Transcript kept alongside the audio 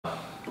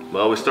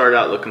Well, we started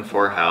out looking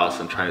for a house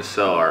and trying to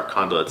sell our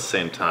condo at the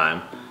same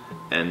time.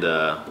 And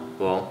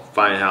well,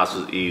 finding a house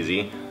was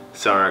easy.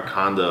 Selling our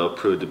condo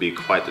proved to be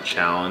quite the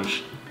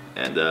challenge.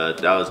 And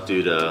that was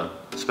due to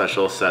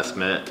special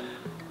assessment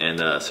and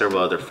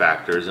several other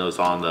factors. It was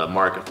on the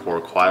market for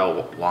quite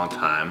a long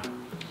time.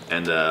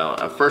 And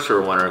at first we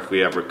were wondering if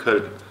we ever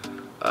could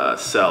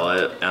sell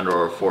it and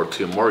or afford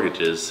 2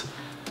 mortgages.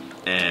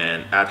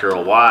 And after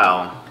a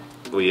while,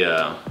 we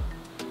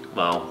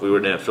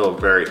didn't feel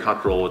very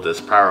comfortable with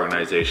this power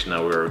organization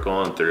that we were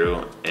going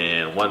through.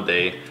 And one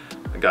day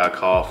I got a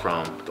call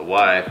from the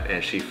wife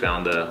and she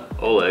found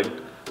Oleg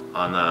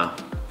on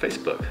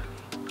Facebook.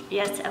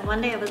 Yes,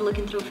 one day I was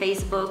looking through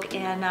Facebook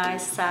and I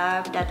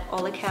saw that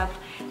Oleg have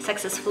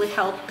successfully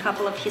helped a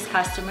couple of his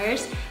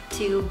customers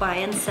to buy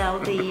and sell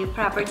the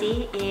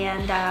property,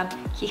 and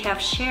he have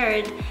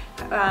shared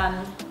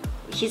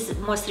his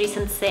most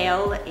recent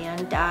sale,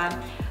 and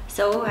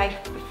so I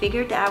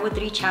figured I would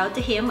reach out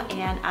to him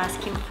and ask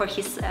him for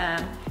his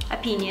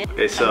opinion.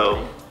 Okay,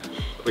 so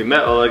we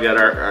met Oleg at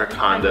our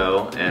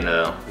condo, and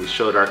we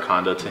showed our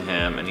condo to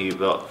him, and he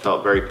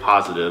felt very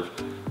positive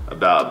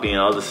about being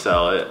able to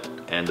sell it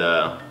and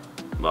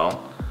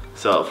well,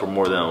 sell it for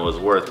more than it was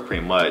worth,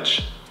 pretty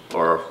much.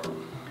 Or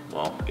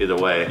well, either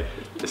way,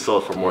 it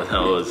sold for more than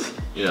it was,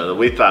 that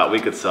we thought we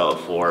could sell it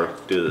for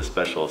due to the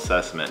special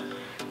assessment.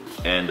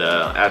 And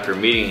after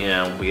meeting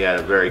him, we had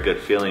a very good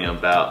feeling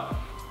about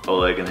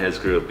Oleg and his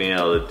group being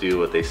able to do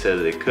what they said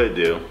they could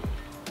do.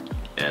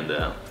 And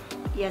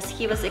yes,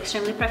 he was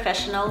extremely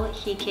professional.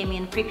 He came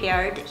in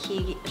prepared.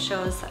 He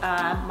shows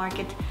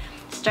market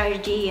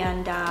strategy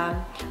and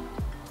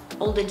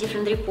all the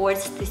different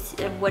reports,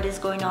 what is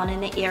going on in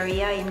the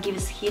area, and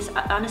gives his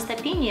honest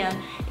opinion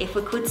if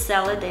we could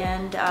sell it,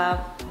 and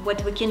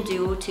what we can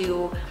do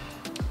to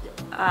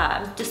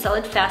sell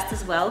it fast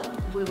as well.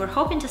 We were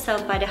hoping to sell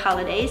it by the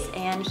holidays,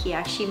 and he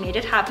actually made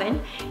it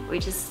happen,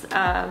 which is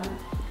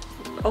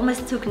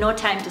almost took no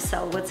time to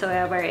sell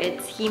whatsoever.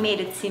 He made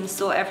it seem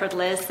so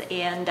effortless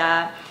and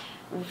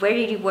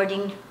very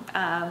rewarding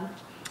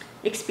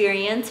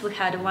experience. We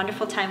had a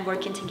wonderful time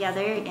working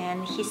together,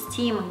 and his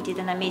team did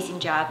an amazing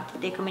job.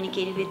 They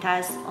communicated with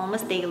us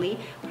almost daily,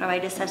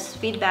 provided us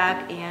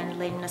feedback and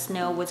letting us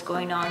know what's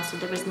going on, so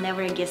there was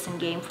never a guessing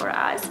game for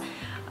us.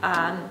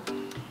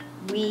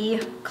 We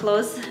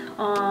closed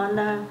on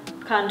the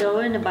condo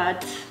in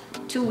about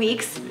 2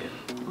 weeks,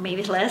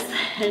 maybe less,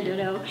 I don't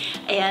know,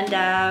 and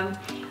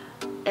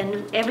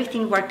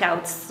everything worked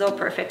out so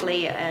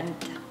perfectly, and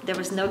there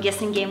was no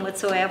guessing game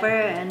whatsoever,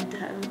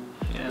 and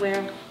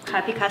we're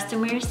happy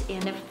customers.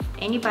 And if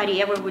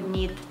anybody ever would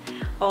need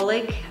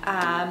Oleg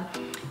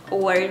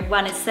or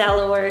want to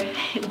sell or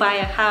buy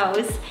a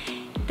house,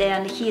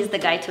 then he's the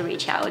guy to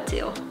reach out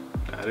to.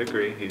 I'd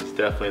agree. He's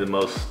definitely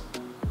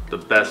the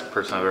best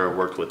person I've ever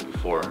worked with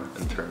before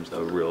in terms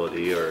of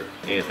realty or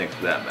anything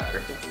for that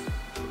matter.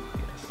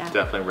 Yes,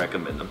 definitely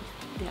recommend him.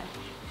 Yeah.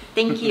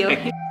 Thank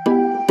you.